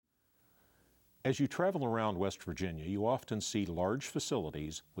As you travel around West Virginia, you often see large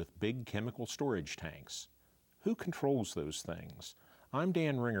facilities with big chemical storage tanks. Who controls those things? I'm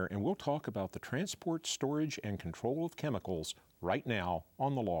Dan Ringer, and we'll talk about the transport, storage, and control of chemicals right now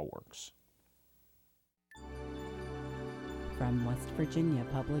on The LawWorks. From West Virginia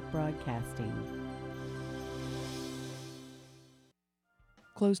Public Broadcasting.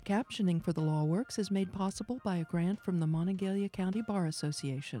 Closed captioning for The LawWorks is made possible by a grant from the Monongalia County Bar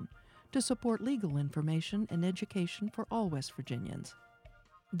Association to support legal information and education for all West Virginians.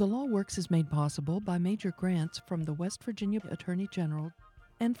 The LawWorks is made possible by major grants from the West Virginia Attorney General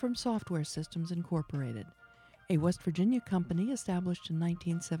and from Software Systems Incorporated, a West Virginia company established in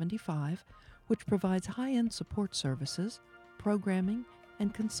 1975 which provides high-end support services, programming,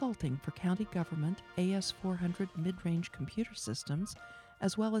 and consulting for county government AS400 mid-range computer systems,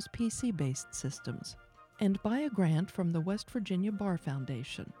 as well as PC-based systems, and by a grant from the West Virginia Bar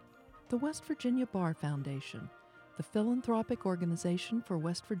Foundation. The West Virginia Bar Foundation, the philanthropic organization for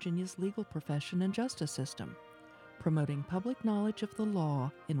West Virginia's legal profession and justice system, promoting public knowledge of the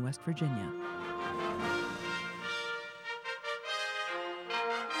law in West Virginia.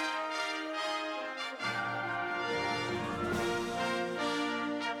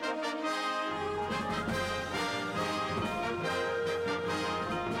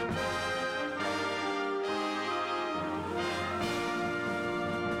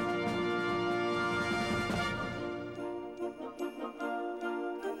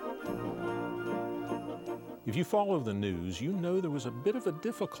 If you follow the news, you know there was a bit of a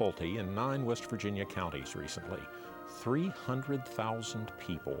difficulty in 9 West Virginia counties recently. 300,000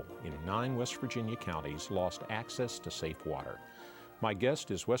 people in 9 West Virginia counties lost access to safe water. My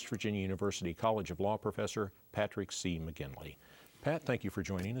guest is West Virginia University College of Law professor Patrick C. McGinley. Pat, thank you for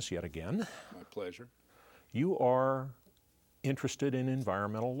joining us yet again. My pleasure. You are interested in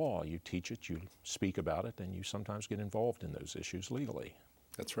environmental law. You teach it, you speak about it, and you sometimes get involved in those issues legally.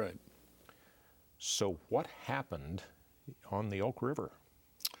 That's right. So what happened on the Elk River?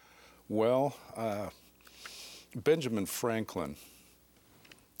 Well, Benjamin Franklin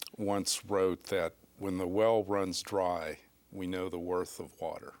once wrote that when the well runs dry, we know the worth of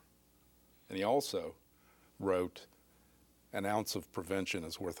water. And he also wrote, an ounce of prevention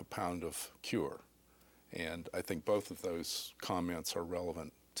is worth a pound of cure. And I think both of those comments are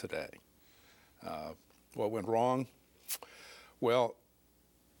relevant today. What went wrong? Well,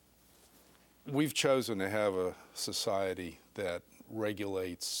 we've chosen to have a society that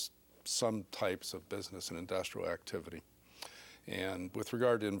regulates some types of business and industrial activity. And with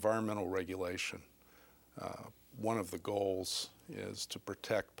regard to environmental regulation, one of the goals is to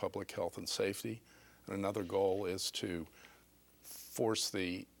protect public health and safety, and another goal is to force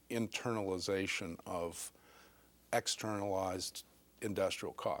the internalization of externalized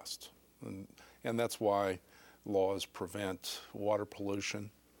industrial costs. And that's why laws prevent water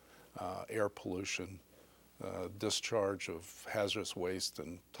pollution, air pollution, discharge of hazardous waste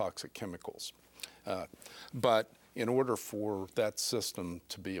and toxic chemicals. But in order for that system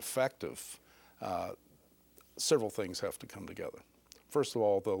to be effective, several things have to come together. First of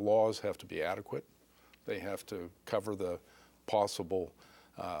all, the laws have to be adequate. They have to cover the possible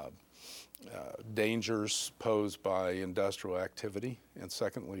dangers posed by industrial activity. And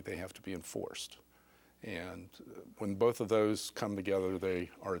secondly, they have to be enforced. And when both of those come together, they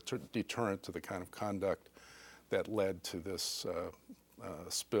are a deterrent to the kind of conduct that led to this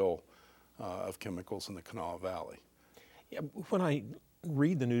spill of chemicals in the Kanawha Valley. Yeah, when I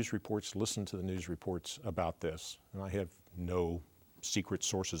read the news reports, listen to the news reports about this, and I have no secret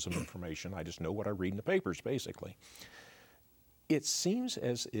sources of information, I just know what I read in the papers, basically. It seems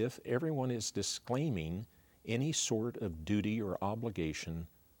as if everyone is disclaiming any sort of duty or obligation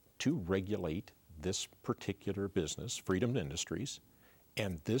to regulate this particular business, Freedom Industries,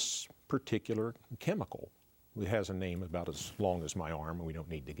 and this particular chemical. It has a name about as long as my arm, and we don't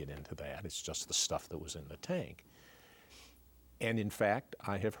need to get into that. It's just the stuff that was in the tank. And in fact,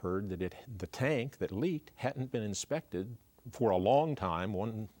 I have heard that the tank that leaked hadn't been inspected for a long time.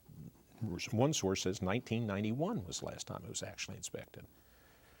 One source says 1991 was the last time it was actually inspected.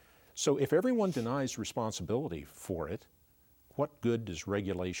 So if everyone denies responsibility for it, what good does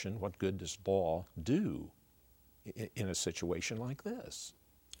regulation, what good does law do in a situation like this?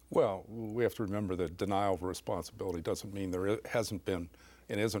 Well, we have to remember that denial of responsibility doesn't mean there hasn't been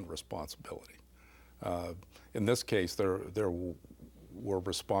and isn't responsibility. In this case, there were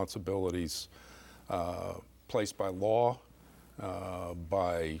responsibilities placed by law,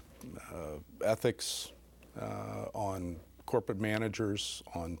 by ethics, on corporate managers,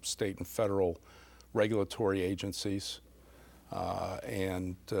 on state and federal regulatory agencies,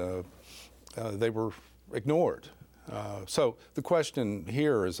 and they were ignored. So the question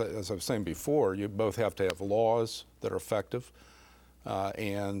here is, as I was saying before, you both have to have laws that are effective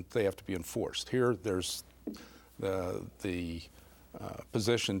and they have to be enforced. Here there's the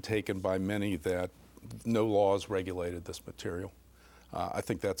position taken by many that no laws regulated this material. I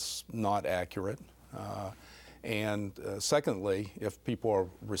think that's not accurate. And secondly, if people are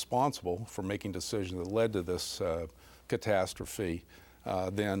responsible for making decisions that led to this catastrophe,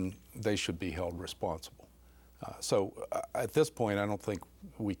 then they should be held responsible. So at this point, I don't think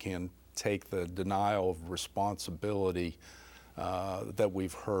we can take the denial of responsibility that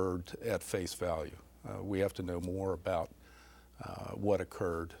we've heard at face value. We have to know more about what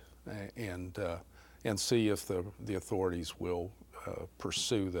occurred and see if the authorities will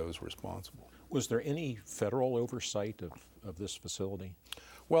pursue those responsible. Was there any federal oversight of this facility?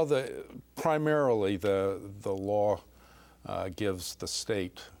 Well, primarily the law gives the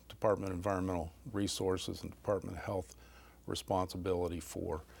state Department of Environmental Resources and Department of Health responsibility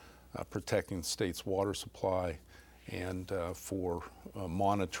for protecting the state's water supply and for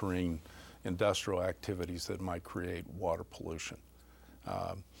monitoring industrial activities that might create water pollution.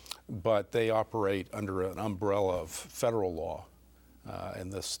 But they operate under an umbrella of federal law,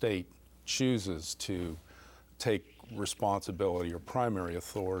 and the state chooses to take responsibility or primary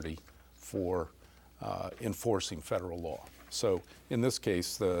authority for enforcing federal law. So in this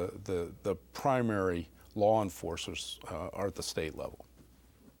case, the primary law enforcers are at the state level.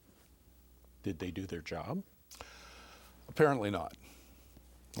 Did they do their job? Apparently not.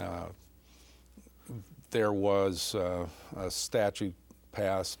 There was a statute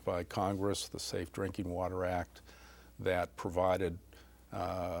passed by Congress, the Safe Drinking Water Act, that provided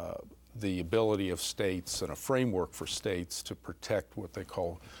the ability of states and a framework for states to protect what they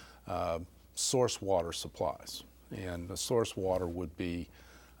call source water supplies. And the source water would be,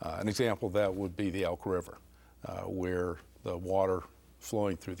 an example of that would be the Elk River, where the water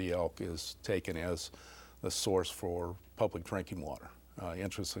flowing through the Elk is taken as the source for public drinking water.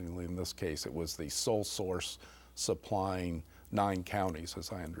 Interestingly, in this case, it was the sole source supplying 9 counties,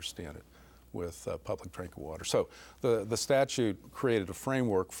 as I understand it, with public drinking water. So the statute created a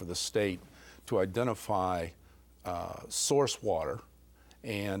framework for the state to identify source water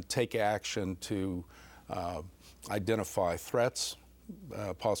and take action to identify threats,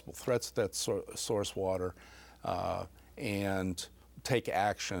 possible threats to that source water, and take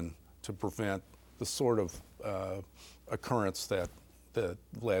action to prevent the sort of occurrence that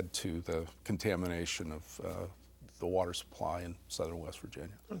led to the contamination of the water supply in southern West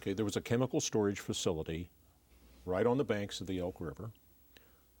Virginia. Okay, there was a chemical storage facility right on the banks of the Elk River,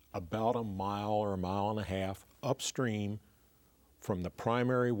 about a mile or a mile and a half upstream from the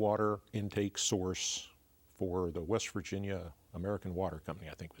primary water intake source for the West Virginia American Water Company,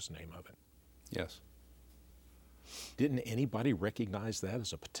 I think was the name of it. Yes. Didn't anybody recognize that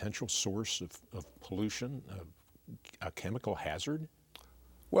as a potential source of pollution, a chemical hazard?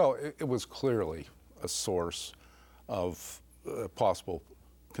 Well, it was clearly a source of possible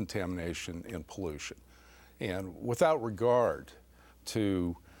contamination and pollution. And without regard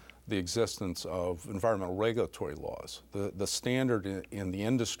to the existence of environmental regulatory laws, the standard in the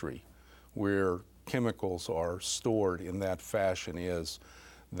industry where chemicals are stored in that fashion is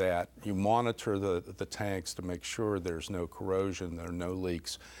that you monitor the tanks to make sure there's no corrosion, there are no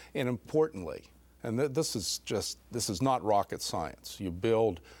leaks, and importantly, and this is not rocket science. You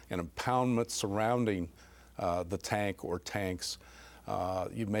build an impoundment surrounding the tank or tanks.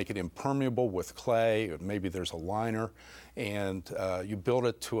 You make it impermeable with clay, or maybe there's a liner, and you build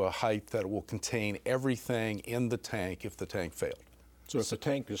it to a height that will contain everything in the tank if the tank failed. So if the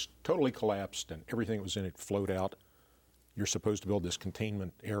tank is totally collapsed and everything that was in it flowed out, you're supposed to build this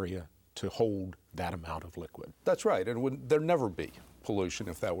containment area to hold that amount of liquid. That's right, and there'd never be pollution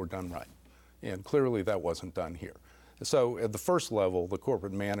if that were done right. And clearly that wasn't done here. So at the first level, the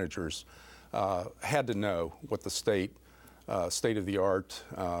corporate managers had to know what the state of the art,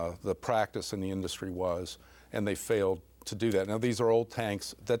 the practice in the industry was, and they failed to do that. Now these are old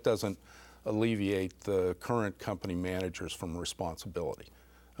tanks. That doesn't alleviate the current company managers from responsibility.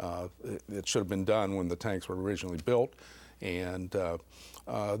 It should have been done when the tanks were originally built, and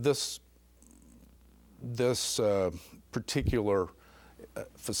this particular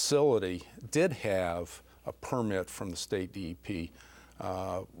facility did have a permit from the state DEP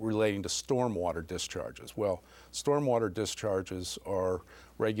relating to stormwater discharges. Well, stormwater discharges are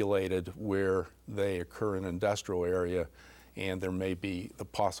regulated where they occur in an industrial area and there may be the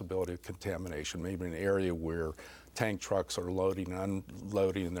possibility of contamination, maybe an area where tank trucks are loading and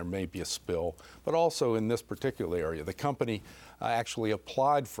unloading and there may be a spill. But also in this particular area, the company actually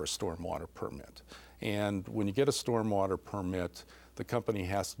applied for a stormwater permit. And when you get a stormwater permit, the company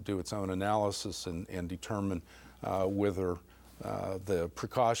has to do its own analysis and determine whether the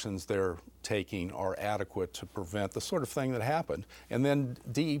precautions they're taking are adequate to prevent the sort of thing that happened. And then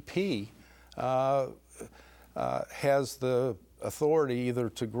DEP has the authority either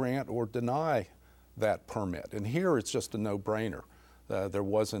to grant or deny that permit. And here it's just a no-brainer. There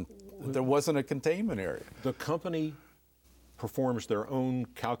wasn't a containment area. The company performs their own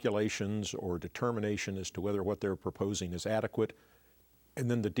calculations or determination as to whether what they're proposing is adequate, and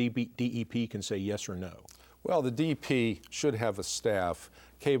then the DEP can say yes or no. Well, the DEP should have a staff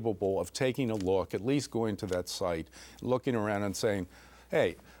capable of taking a look, at least going to that site, looking around and saying,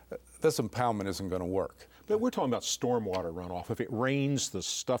 hey, this impoundment isn't going to work. But we're talking about stormwater runoff. If it rains, the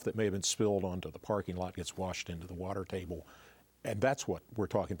stuff that may have been spilled onto the parking lot gets washed into the water table, and that's what we're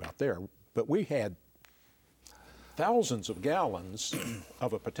talking about there. But we had thousands of gallons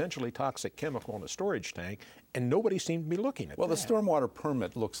of a potentially toxic chemical in a storage tank, and nobody seemed to be looking at that. Well, the stormwater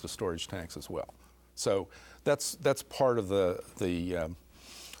permit looks to storage tanks as well. So that's part of the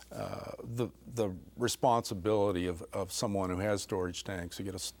responsibility of someone who has storage tanks.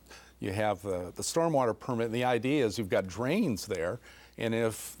 You have the stormwater permit, and the idea is you've got drains there, and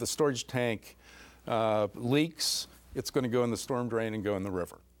if the storage tank leaks, it's going to go in the storm drain and go in the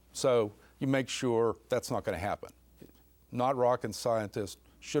river. So you make sure that's not going to happen. Not rocket scientist,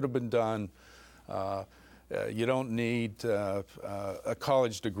 should have been done. You don't need a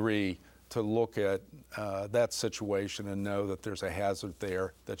college degree to look at that situation and know that there's a hazard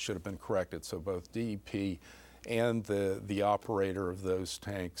there that should have been corrected. So both DEP and the operator of those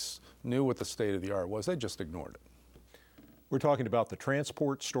tanks knew what the state of the art was. They just ignored it. We're talking about the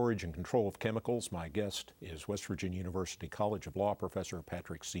transport, storage, and control of chemicals. My guest is West Virginia University College of Law Professor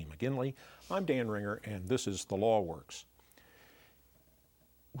Patrick C. McGinley. I'm Dan Ringer, and this is The Law Works.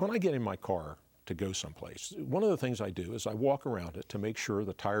 When I get in my car to go someplace, one of the things I do is I walk around it to make sure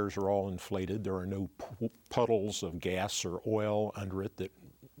the tires are all inflated, there are no puddles of gas or oil under it,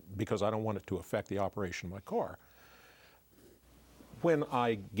 because I don't want it to affect the operation of my car. When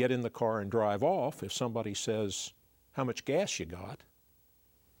I get in the car and drive off, if somebody says, how much gas you got,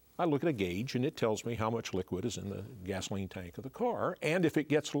 I look at a gauge and it tells me how much liquid is in the gasoline tank of the car. And if it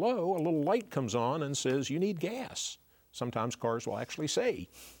gets low, a little light comes on and says you need gas. Sometimes cars will actually say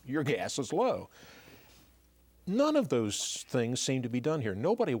your gas is low. None of those things seem to be done here.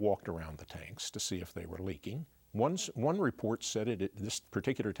 Nobody walked around the tanks to see if they were leaking. One report said this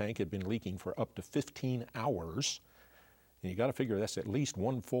particular tank had been leaking for up to 15 hours. And you got to figure that's at least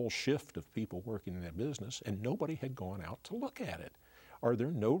one full shift of people working in that business, and nobody had gone out to look at it. Are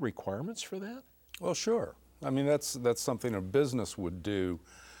there no requirements for that? Well, sure. I mean, that's something a business would do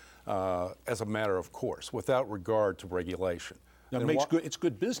as a matter of course, without regard to regulation. Now, it's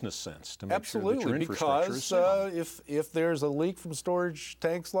good business sense to make sure that your infrastructure is sound. Because if there's a leak from storage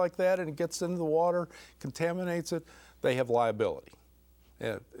tanks like that and it gets into the water, contaminates it, they have liability.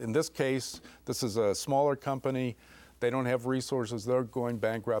 In this case, this is a smaller company. They don't have resources. They're going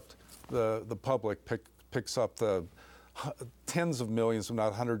bankrupt. The public picks up the tens of millions, if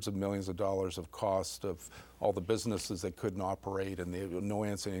not hundreds of millions of dollars of cost of all the businesses that couldn't operate and the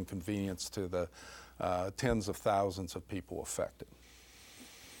annoyance and inconvenience to the tens of thousands of people affected.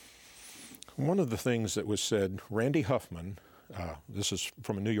 One of the things that was said, Randy Huffman, this is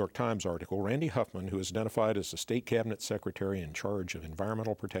from a New York Times article, Randy Huffman, who is identified as the state cabinet secretary in charge of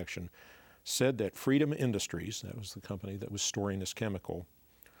environmental protection, said that Freedom Industries, that was the company that was storing this chemical,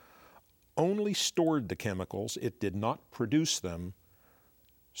 only stored the chemicals, it did not produce them,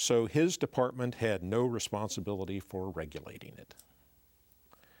 so his department had no responsibility for regulating it.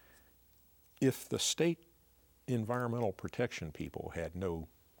 If the state environmental protection people had no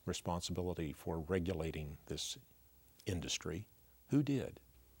responsibility for regulating this industry, who did?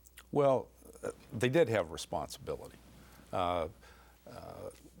 Well, they did have responsibility.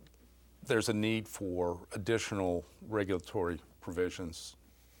 There's a need for additional regulatory provisions,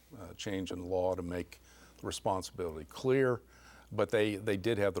 change in law to make the responsibility clear, but they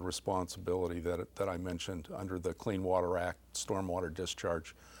did have the responsibility that I mentioned under the Clean Water Act stormwater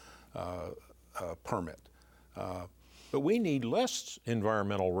discharge permit. But we need less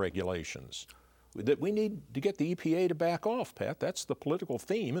environmental regulations. That we need to get the EPA to back off, Pat. That's the political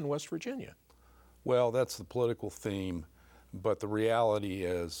theme in West Virginia. Well, that's the political theme, but the reality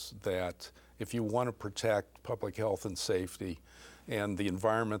is that if you want to protect public health and safety and the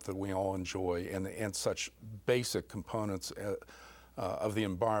environment that we all enjoy and such basic components of the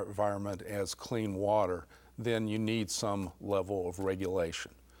environment as clean water, then you need some level of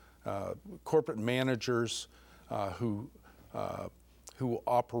regulation. Corporate managers who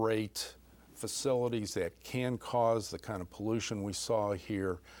operate facilities that can cause the kind of pollution we saw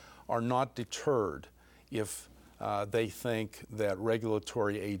here are not deterred if they think that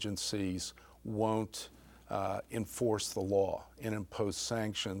regulatory agencies won't enforce the law and impose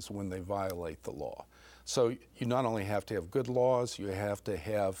sanctions when they violate the law. So you not only have to have good laws, you have to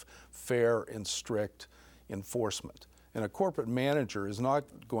have fair and strict enforcement. And a corporate manager is not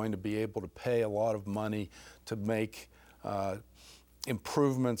going to be able to pay a lot of money to make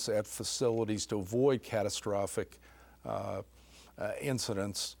improvements at facilities to avoid catastrophic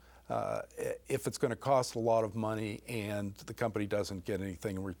incidents if it's going to cost a lot of money and the company doesn't get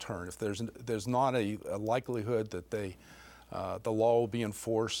anything in return. If there's not a likelihood that the law will be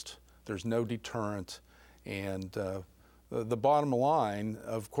enforced, there's no deterrent, and the bottom line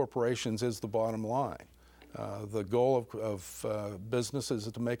of corporations is the bottom line. The goal of businesses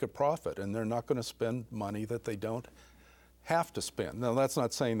is to make a profit, and they're not going to spend money that they don't have to spend. Now, that's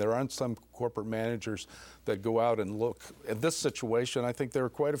not saying there aren't some corporate managers that go out and look. In this situation, I think there are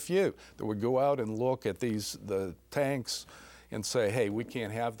quite a few that would go out and look at the tanks and say, hey, we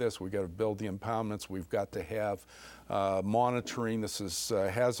can't have this. We've got to build the impoundments. We've got to have monitoring. This is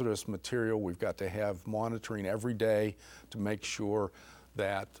hazardous material. We've got to have monitoring every day to make sure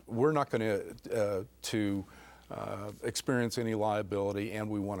that we're not going to experience any liability, and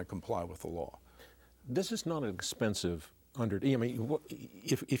we want to comply with the law. This is not an expensive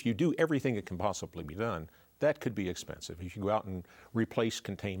if you do everything that can possibly be done, that could be expensive. If you go out and replace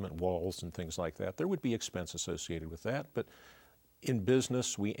containment walls and things like that, there would be expense associated with that. But in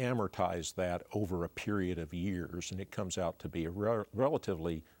business, we amortize that over a period of years, and it comes out to be a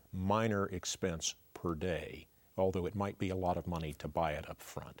relatively minor expense per day, although it might be a lot of money to buy it up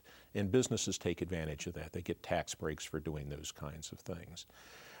front. And businesses take advantage of that. They get tax breaks for doing those kinds of things.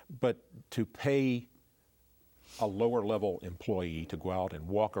 But to pay a lower level employee to go out and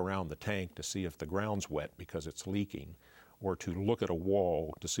walk around the tank to see if the ground's wet because it's leaking, or to look at a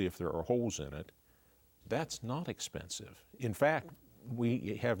wall to see if there are holes in it, that's not expensive. In fact,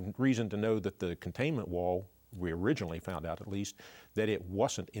 we have reason to know that the containment wall, we originally found out at least, that it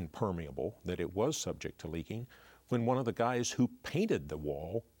wasn't impermeable, that it was subject to leaking, when one of the guys who painted the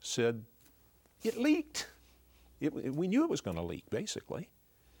wall said it leaked. We knew it was going to leak, basically.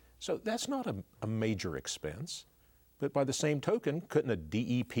 So that's not a major expense. But by the same token, couldn't a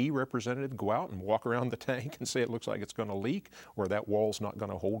DEP representative go out and walk around the tank and say it looks like it's going to leak, or that wall's not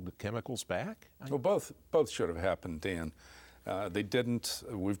going to hold the chemicals back? Well, both should have happened, Dan. They didn't.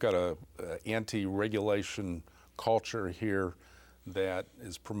 We've got a anti-regulation culture here that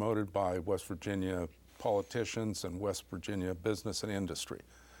is promoted by West Virginia politicians and West Virginia business and industry.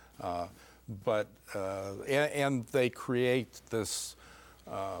 And they create this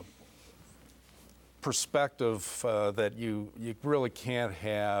perspective that you really can't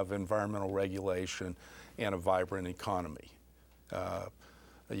have environmental regulation and a vibrant economy.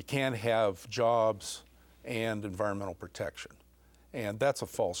 You can't have jobs and environmental protection, and that's a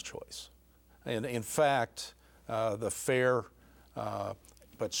false choice. And in fact, the fair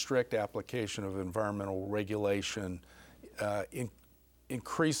but strict application of environmental regulation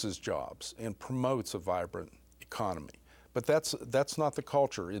increases jobs and promotes a vibrant economy. But that's not the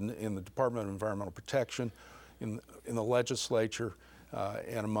culture in the Department of Environmental Protection, in the legislature,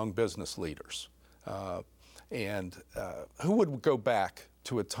 and among business leaders. Who would go back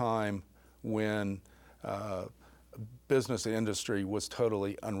to a time when business and industry was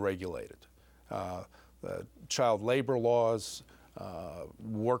totally unregulated? Child labor laws,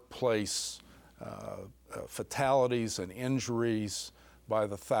 workplace fatalities and injuries by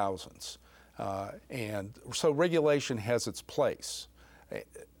the thousands. And so regulation has its place.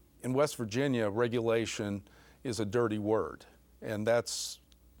 In West Virginia, regulation is a dirty word, and that's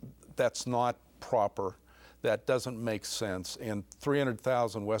not proper. That doesn't make sense. And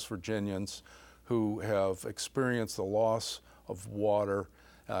 300,000 West Virginians who have experienced the loss of water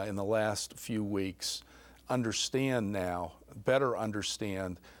in the last few weeks better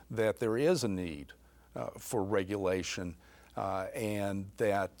understand that there is a need for regulation and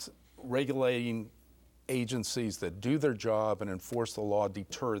that regulating agencies that do their job and enforce the law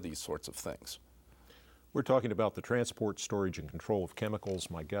deter these sorts of things. We're talking about the transport, storage, and control of chemicals.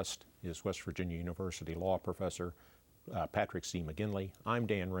 My guest is West Virginia University law professor Patrick C. McGinley. I'm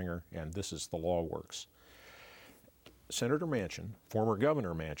Dan Ringer, and this is The Law Works. Senator Manchin, former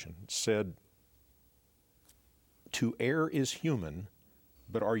Governor Manchin, said, "To err is human,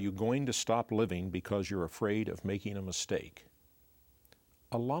 but are you going to stop living because you're afraid of making a mistake?"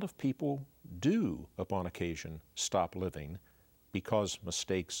 a lot of people do, upon occasion, stop living because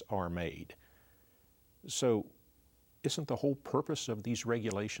mistakes are made. So isn't the whole purpose of these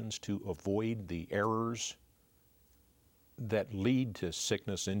regulations to avoid the errors that lead to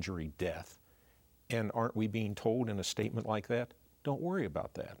sickness, injury, death? And aren't we being told in a statement like that, don't worry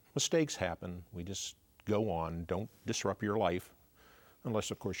about that. Mistakes happen. We just go on. Don't disrupt your life, unless,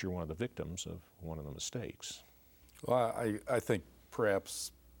 of course, you're one of the victims of one of the mistakes. Well, I think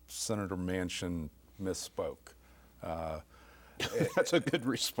perhaps Senator Manchin misspoke. That's a good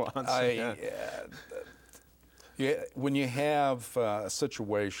response. When you have a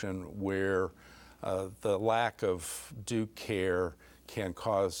situation where the lack of due care can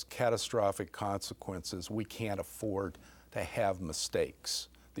cause catastrophic consequences, we can't afford to have mistakes.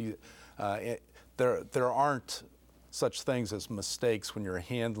 There aren't such things as mistakes when you're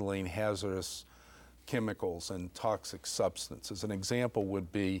handling hazardous chemicals and toxic substances. An example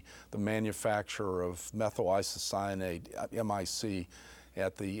would be the manufacture of methyl isocyanate, MIC,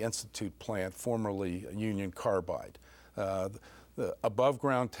 at the Institute plant, formerly Union Carbide. The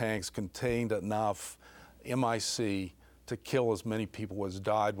above-ground tanks contained enough MIC to kill as many people as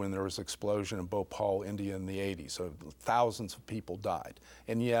died when there was an explosion in Bhopal, India in the 80s. So thousands of people died.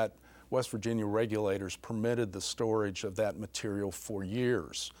 And yet, West Virginia regulators permitted the storage of that material for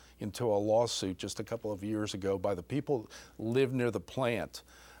years, until a lawsuit just a couple of years ago by the people who live near the plant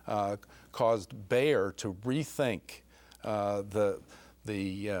caused Bayer to rethink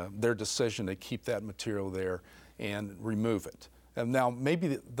their decision to keep that material there and remove it. And now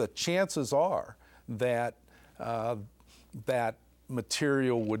maybe the chances are that that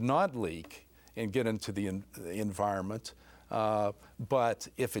material would not leak and get into the environment, but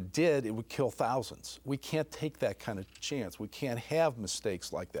if it did, it would kill thousands. We can't take that kind of chance. We can't have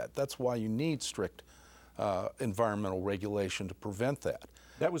mistakes like that. That's why you need strict environmental regulation to prevent that.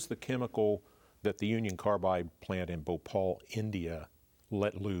 That was the chemical that the Union Carbide plant in Bhopal, India,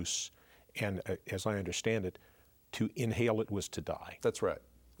 let loose, and as I understand it, to inhale it was to die. That's right.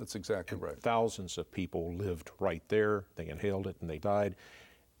 That's exactly right. Thousands of people lived right there. They inhaled it and they died.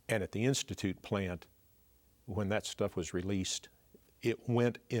 And at the Institute plant, when that stuff was released, it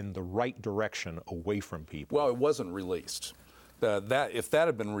went in the right direction away from people. Well, it wasn't released. If that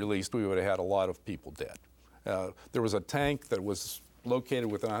had been released, we would have had a lot of people dead. There was a tank that was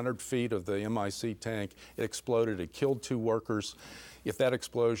located within 100 feet of the MIC tank. It exploded. It killed 2 workers. If that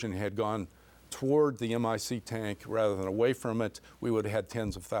explosion had gone toward the MIC tank rather than away from it, we would have had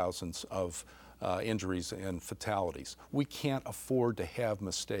tens of thousands of injuries and fatalities. We can't afford to have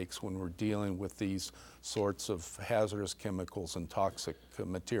mistakes when we're dealing with these sorts of hazardous chemicals and toxic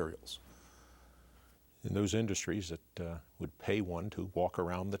materials. In those industries that would pay one to walk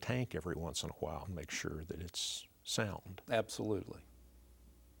around the tank every once in a while and make sure that it's sound. Absolutely.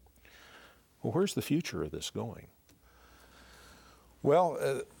 Well, where's the future of this going?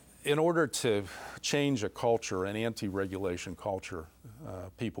 Well, in order to change a culture, an anti-regulation culture,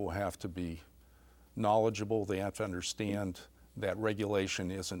 people have to be knowledgeable. They have to understand that regulation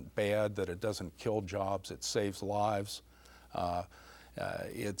isn't bad, that it doesn't kill jobs, it saves lives.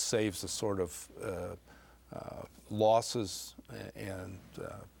 It saves the sort of losses and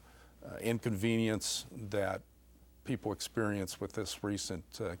inconvenience that people experience with this recent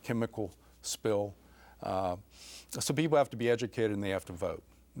chemical spill. So people have to be educated and they have to vote.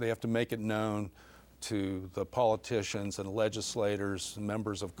 They have to make it known to the politicians and legislators,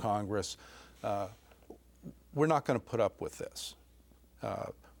 members of Congress, we're not going to put up with this.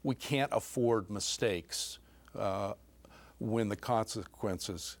 We can't afford mistakes when the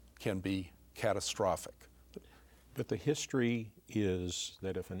consequences can be catastrophic. But the history is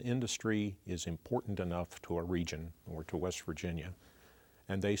that if an industry is important enough to a region or to West Virginia,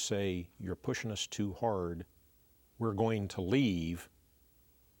 and they say, you're pushing us too hard, we're going to leave,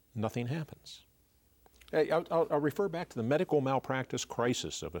 nothing happens. I'll refer back to the medical malpractice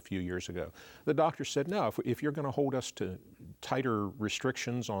crisis of a few years ago. The doctor said, no, if you're going to hold us to tighter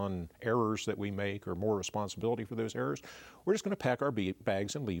restrictions on errors that we make or more responsibility for those errors, we're just going to pack our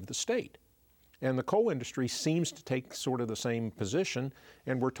bags and leave the state. And the coal industry seems to take sort of the same position,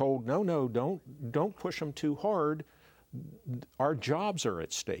 and we're told, no, don't push them too hard. Our jobs are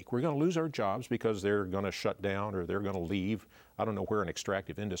at stake. We're going to lose our jobs because they're going to shut down or they're going to leave. I don't know where an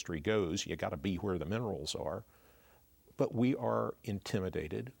extractive industry goes. You got to be where the minerals are. But we are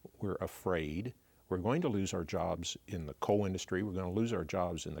intimidated. We're afraid. We're going to lose our jobs in the coal industry. We're going to lose our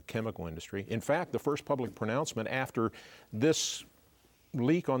jobs in the chemical industry. In fact, the first public pronouncement after this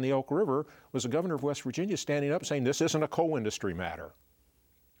leak on the Elk River was the governor of West Virginia standing up saying this isn't a coal industry matter.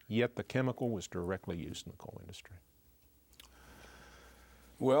 Yet the chemical was directly used in the coal industry.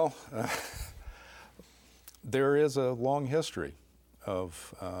 Well, there is a long history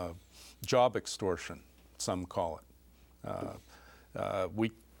of job extortion, some call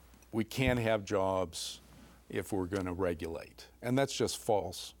it. We can't have jobs if we're going to regulate, and that's just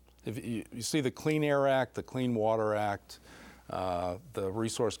false. If you see the Clean Air Act, the Clean Water Act, the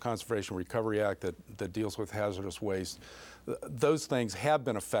Resource Conservation Recovery Act that deals with hazardous waste, those things have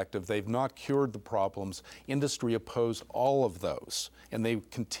been effective. They've not cured the problems. Industry opposed all of those, and they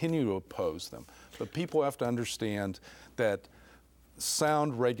continue to oppose them. But people have to understand that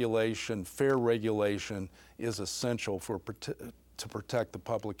sound regulation, fair regulation is essential to protect the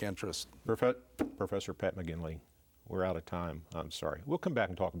public interest. Professor Pat McGinley, we're out of time. I'm sorry. We'll come back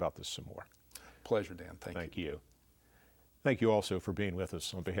and talk about this some more. Pleasure, Dan. Thank you. Thank you. Thank you also for being with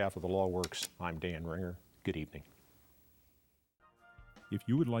us. On behalf of the LawWorks, I'm Dan Ringer. Good evening. If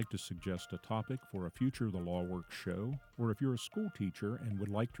you would like to suggest a topic for a future The LawWorks show, or if you're a school teacher and would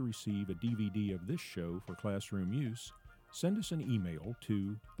like to receive a DVD of this show for classroom use, send us an email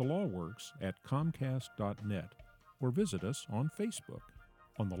to thelawworks@comcast.net or visit us on Facebook.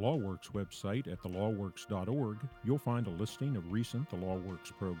 On the LawWorks website at thelawworks.org, you'll find a listing of recent The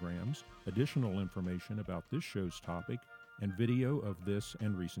LawWorks programs, additional information about this show's topic, and video of this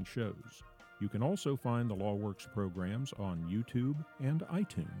and recent shows. You can also find the LawWorks programs on YouTube and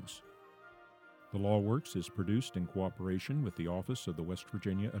iTunes. The LawWorks is produced in cooperation with the Office of the West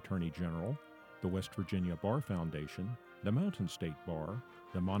Virginia Attorney General, the West Virginia Bar Foundation, the Mountain State Bar,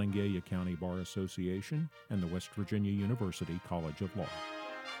 the Monongalia County Bar Association, and the West Virginia University College of Law.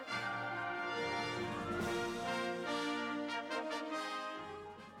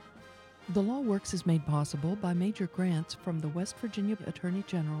 The LawWorks is made possible by major grants from the West Virginia Attorney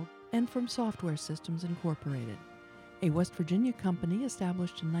General and from Software Systems Incorporated, a West Virginia company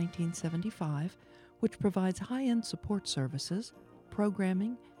established in 1975, which provides high-end support services,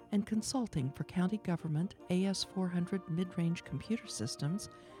 programming, and consulting for county government AS400 mid-range computer systems,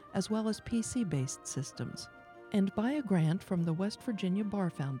 as well as PC-based systems, and by a grant from the West Virginia Bar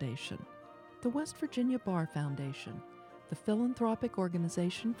Foundation. The West Virginia Bar Foundation, the philanthropic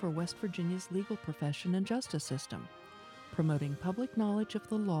organization for West Virginia's legal profession and justice system, promoting public knowledge of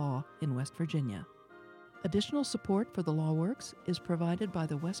the law in West Virginia. Additional support for the LawWorks is provided by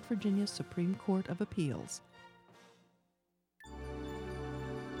the West Virginia Supreme Court of Appeals.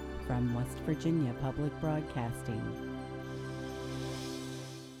 From West Virginia Public Broadcasting,